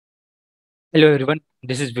Hello everyone,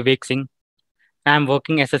 this is Vivek Singh. I am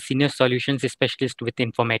working as a senior solutions specialist with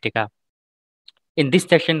Informatica. In this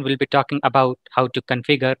session, we'll be talking about how to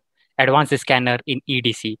configure Advanced Scanner in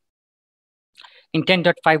EDC. In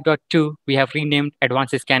 10.5.2, we have renamed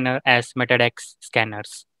Advanced Scanner as MetaDex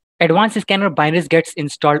scanners. Advanced Scanner binaries gets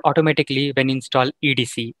installed automatically when install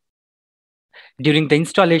EDC. During the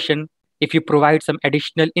installation, if you provide some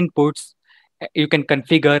additional inputs, you can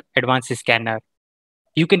configure Advanced Scanner.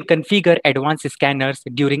 You can configure advanced scanners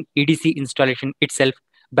during EDC installation itself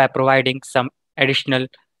by providing some additional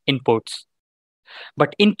inputs.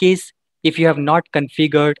 But in case if you have not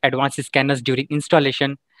configured advanced scanners during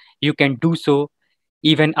installation, you can do so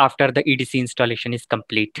even after the EDC installation is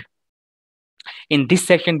complete. In this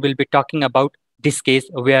session, we'll be talking about this case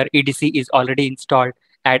where EDC is already installed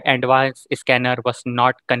and advanced scanner was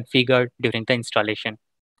not configured during the installation.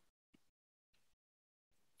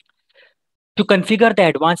 To configure the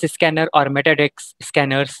advanced scanner or MetaDex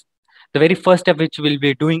scanners, the very first step which we'll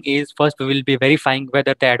be doing is first we will be verifying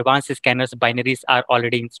whether the advanced scanners binaries are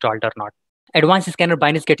already installed or not. Advanced scanner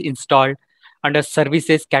binaries get installed under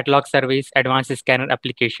services catalog service advanced scanner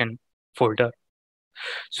application folder.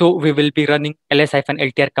 So we will be running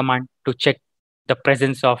ls-ltr command to check the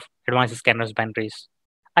presence of advanced scanners binaries.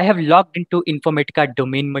 I have logged into Informatica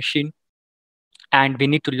domain machine and we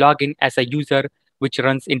need to log in as a user which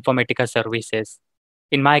runs Informatica services.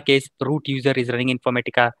 In my case, root user is running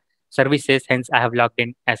Informatica services, hence I have logged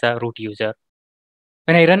in as a root user.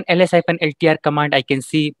 When I run ls-ltr command, I can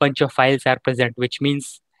see bunch of files are present, which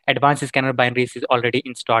means advanced scanner binaries is already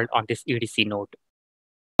installed on this EDC node.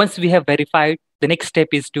 Once we have verified, the next step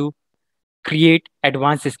is to create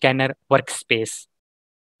advanced scanner workspace.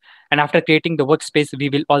 And after creating the workspace, we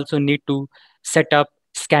will also need to set up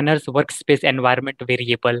scanner's workspace environment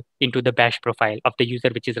variable into the bash profile of the user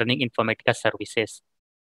which is running Informatica services.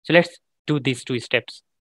 So let's do these two steps.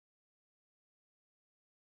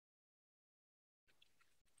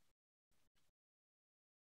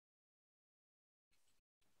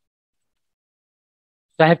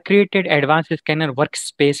 So I have created advanced scanner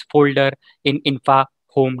workspace folder in infa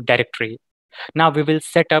home directory. Now we will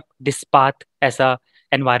set up this path as a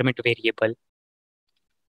environment variable.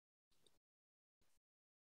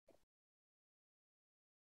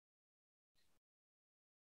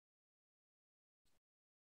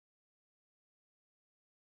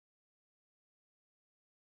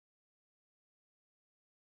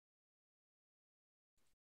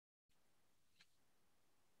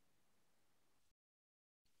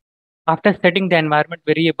 After setting the environment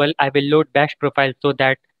variable, I will load bash profile so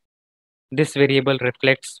that this variable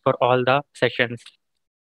reflects for all the sessions.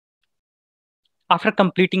 After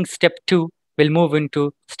completing step 2, we'll move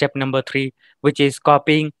into step number 3, which is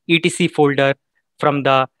copying etc folder from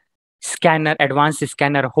the scanner advanced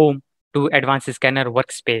scanner home to advanced scanner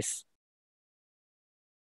workspace.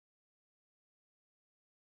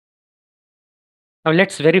 Now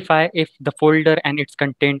let's verify if the folder and its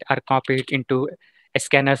content are copied into a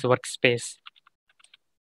scanner's workspace.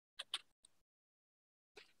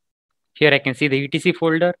 Here I can see the etc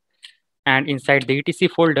folder, and inside the etc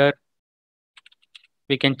folder,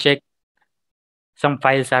 we can check some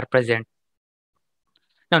files are present.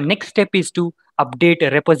 Now next step is to update a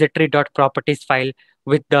repository.properties file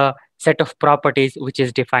with the set of properties which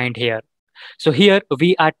is defined here. So here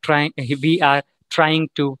we are trying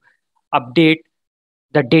to update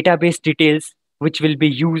the database details which will be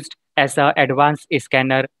used as a advanced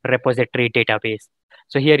scanner repository database.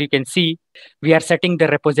 So here you can see we are setting the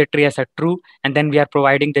repository as a true, and then we are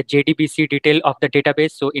providing the JDBC detail of the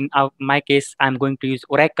database. So in my case, I'm going to use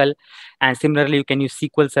Oracle, and similarly you can use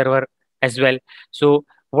SQL Server as well. So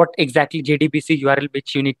what exactly JDBC URL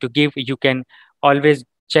which you need to give, you can always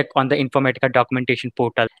check on the Informatica documentation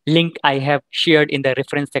portal. Link I have shared in the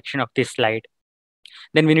reference section of this slide.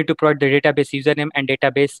 Then we need to provide the database username and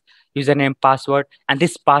database username password, and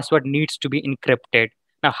this password needs to be encrypted.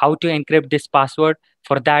 Now, how to encrypt this password?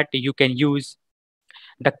 For that, you can use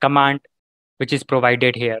the command which is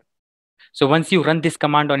provided here. So once you run this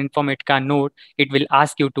command on Informatica node, it will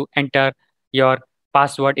ask you to enter your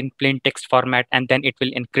password in plain text format, and then it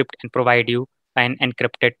will encrypt and provide you an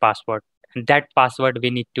encrypted password. And that password we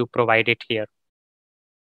need to provide it here.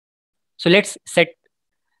 So let's set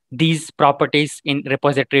these properties in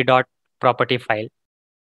repository.property file.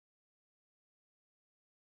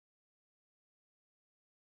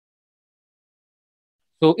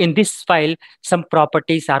 So in this file, some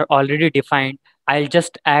properties are already defined. I'll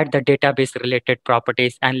just add the database related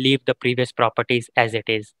properties and leave the previous properties as it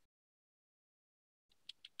is.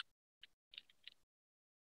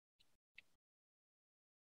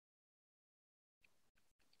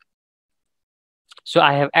 So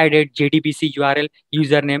I have added JDBC URL,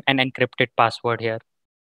 username, and encrypted password here.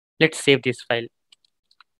 Let's save this file.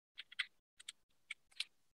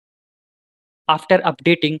 After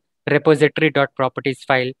updating repository.properties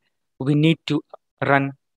file, we need to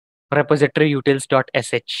run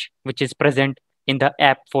repositoryutils.sh, which is present in the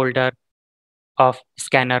app folder of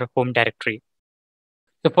scanner home directory.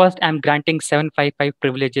 So first, I'm granting 755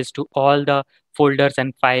 privileges to all the folders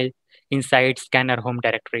and files inside scanner home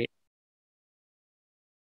directory.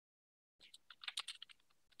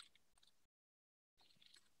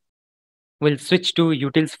 We'll switch to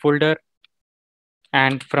utils folder,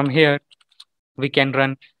 and from here we can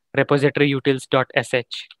run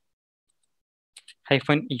repositoryutils.sh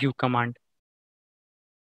 -u command.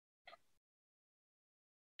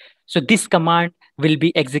 So this command will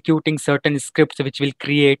be executing certain scripts which will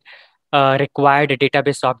create required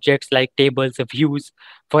database objects like tables, views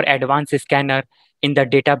for advanced scanner in the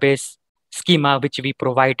database schema which we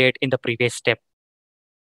provided in the previous step.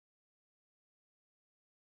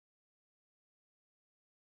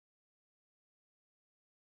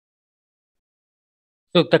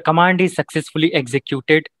 So the command is successfully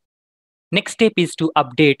executed. Next step is to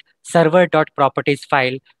update server.properties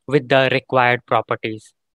file with the required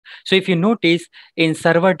properties. So if you notice in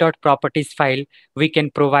server.properties file, we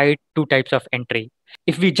can provide two types of entry.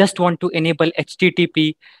 If we just want to enable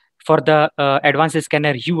HTTP for the advanced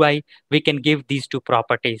scanner UI, we can give these two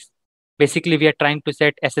properties. Basically, we are trying to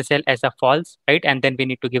set SSL as a false, right? And then we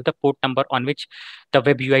need to give the port number on which the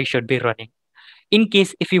web UI should be running. In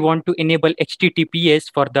case if you want to enable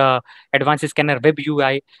HTTPS for the advanced scanner web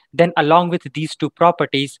UI, then along with these two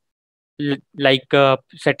properties, like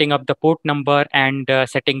setting up the port number and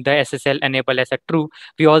setting the SSL enable as a true,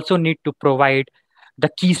 we also need to provide the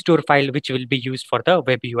key store file which will be used for the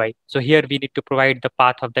web UI. So here we need to provide the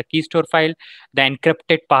path of the key store file, the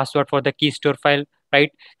encrypted password for the key store file,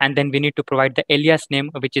 right? And then we need to provide the alias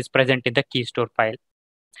name which is present in the key store file.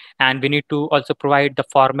 And we need to also provide the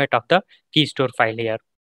format of the key store file here.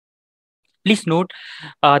 Please note,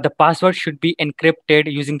 the password should be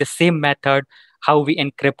encrypted using the same method how we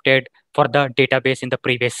encrypted for the database in the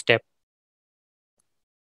previous step.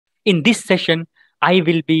 In this session, I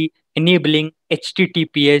will be enabling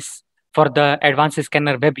HTTPS for the advanced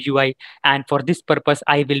scanner web UI, and for this purpose,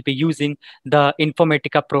 I will be using the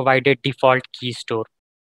Informatica provided default key store.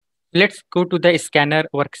 Let's go to the scanner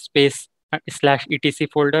workspace /etc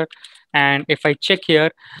folder, and if I check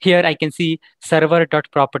here I can see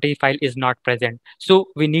server.property file is not present. So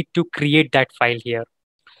we need to create that file here.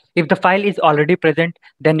 If the file is already present,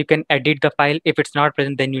 then you can edit the file. If it's not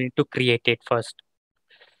present, then you need to create it first.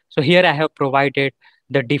 So here I have provided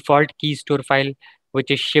the default key store file,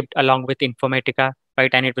 which is shipped along with Informatica,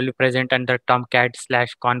 right? And it will be present under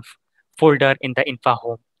tomcat/conf folder in the info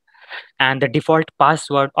home. And the default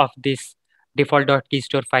password of this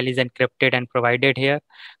default.keystore file is encrypted and provided here.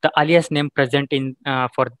 The alias name present in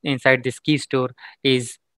for inside this key store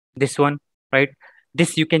is this one, right?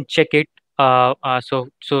 This you can check it. So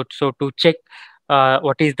to check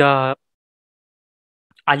what is the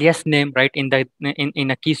alias name, right,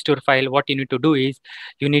 in a key store file, what you need to do is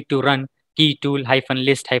you need to run key tool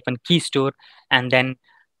 -list -keystore and then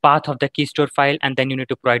path of the key store file, and then you need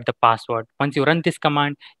to provide the password. Once you run this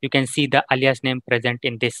command, you can see the alias name present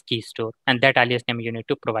in this key store, and that alias name you need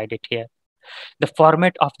to provide it here. The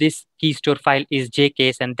format of this key store file is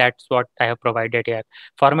jcase, and that's what I have provided here.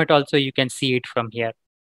 Format also you can see it from here.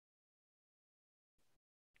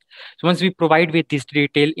 So once we provide with this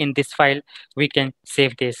detail in this file, we can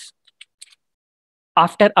save this.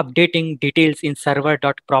 After updating details in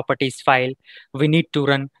server.properties file, we need to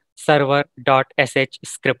run server.sh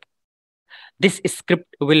script. This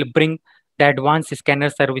script will bring the advanced scanner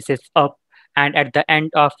services up, and at the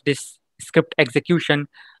end of this script execution,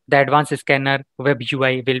 the advanced scanner web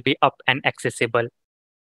UI will be up and accessible.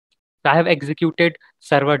 So I have executed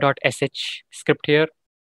server.sh script here,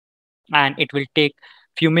 and it will take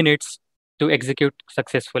few minutes to execute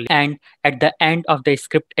successfully. And at the end of the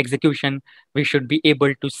script execution, we should be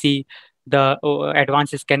able to see the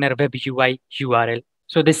advanced scanner web UI URL.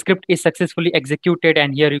 So the script is successfully executed,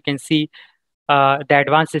 and here you can see the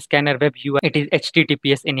advanced scanner web UI. It is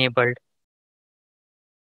HTTPS enabled.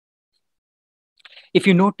 If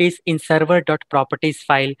you notice in server.properties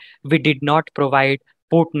file, we did not provide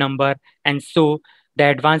port number, and so the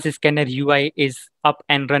advanced scanner UI is up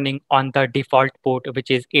and running on the default port,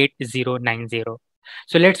 which is 8090.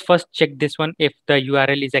 So let's first check this one if the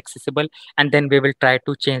URL is accessible, and then we will try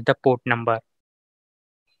to change the port number.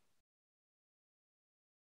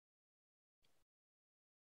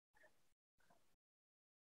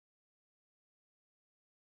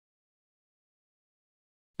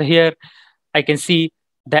 So here I can see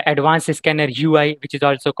the advanced scanner UI, which is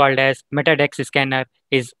also called as MetaDex scanner,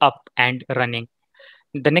 is up and running.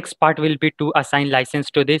 The next part will be to assign license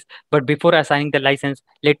to this, but before assigning the license,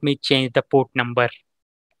 let me change the port number.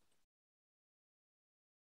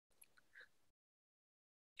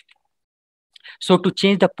 So to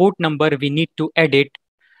change the port number, we need to edit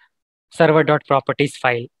server.properties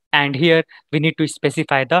file. And here we need to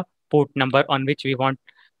specify the port number on which we want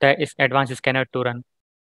the advanced scanner to run.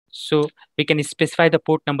 So we can specify the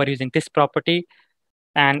port number using this property,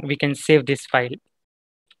 and we can save this file.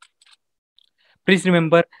 Please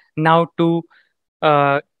remember, now to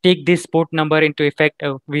take this port number into effect,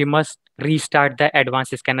 we must restart the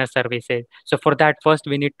advanced scanner services. So for that, first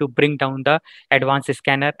we need to bring down the advanced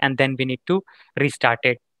scanner, and then we need to restart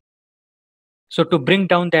it. So to bring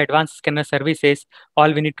down the advanced scanner services,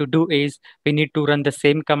 all we need to do is we need to run the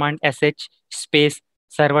same command sh space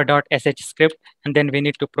server.sh script, and then we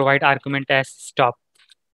need to provide argument as stop.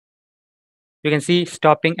 You can see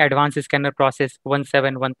stopping advanced scanner process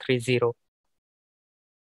 17130.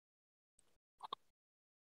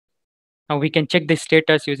 Now we can check the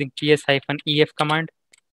status using ps-ef command.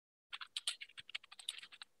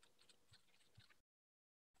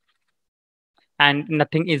 And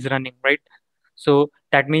nothing is running, right? So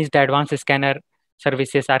that means the advanced scanner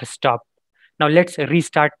services are stopped. Now let's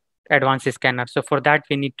restart advanced scanner. So for that,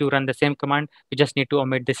 we need to run the same command. We just need to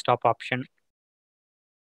omit the stop option.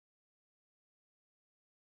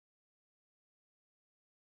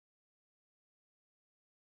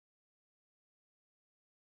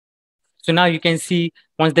 So now you can see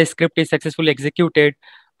once the script is successfully executed,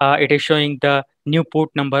 it is showing the new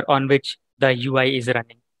port number on which the UI is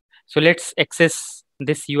running. So let's access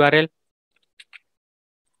this URL.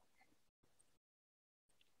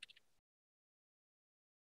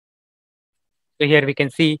 So here we can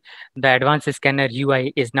see the advanced scanner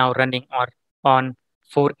UI is now running on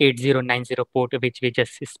 48090 port, which we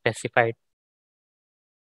just specified.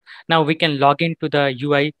 Now we can log into the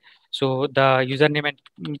UI. So the username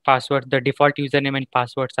and password, the default username and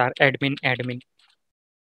passwords are admin.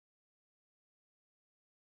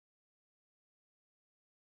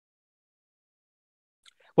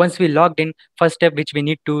 Once we logged in, first step which we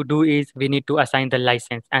need to do is we need to assign the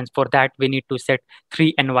license. And for that, we need to set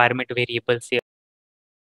 3 environment variables here.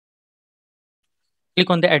 Click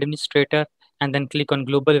on the administrator and then click on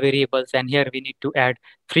global variables. And here we need to add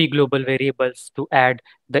 3 global variables to add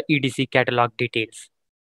the EDC catalog details.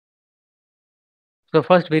 So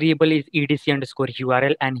first variable is EDC underscore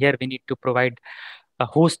URL. And here we need to provide a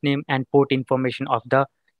host name and port information of the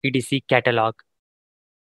EDC catalog.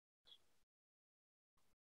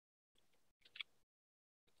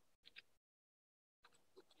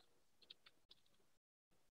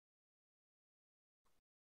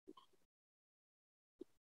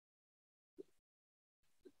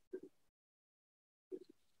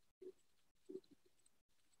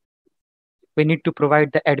 We need to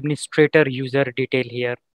provide the administrator user detail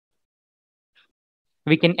here.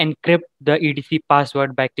 We can encrypt the EDC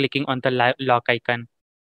password by clicking on the lock icon.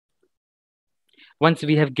 Once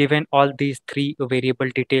we have given all these 3 variable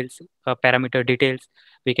details, parameter details,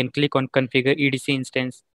 we can click on configure EDC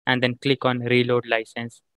instance and then click on reload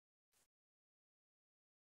license.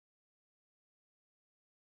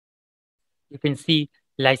 You can see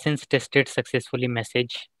license tested successfully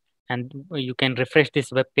message, and you can refresh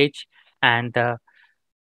this web page and the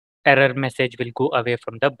error message will go away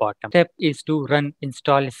from the bottom. Step is to run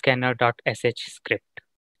install scanner.sh script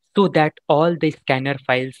so that all the scanner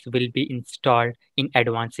files will be installed in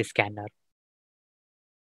Advanced Scanner.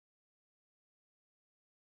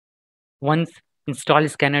 Once install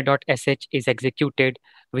scanner.sh is executed,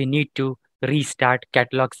 we need to restart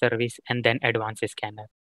catalog service and then Advanced Scanner.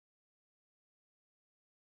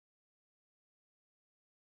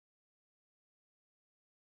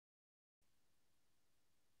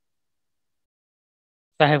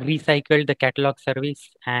 So I have recycled the catalog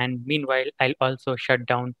service, and meanwhile, I'll also shut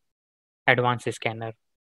down Advanced Scanner.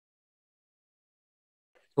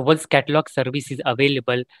 So once catalog service is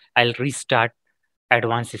available, I'll restart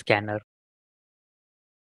Advanced Scanner.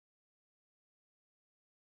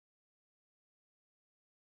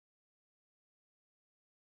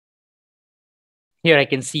 Here I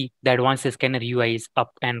can see the Advanced Scanner UI is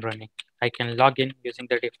up and running. I can log in using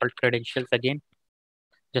the default credentials again,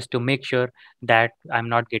 just to make sure that I'm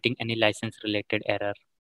not getting any license related error.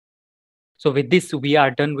 So with this, we are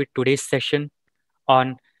done with today's session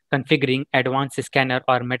on configuring Advanced Scanner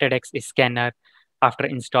or MetaDex scanner after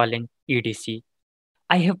installing EDC.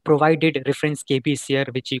 I have provided reference KPs here,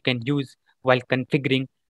 which you can use while configuring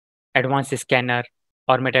Advanced Scanner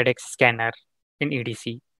or MetaDex scanner in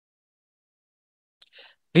EDC.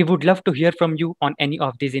 We would love to hear from you on any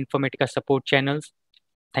of these Informatica support channels.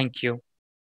 Thank you.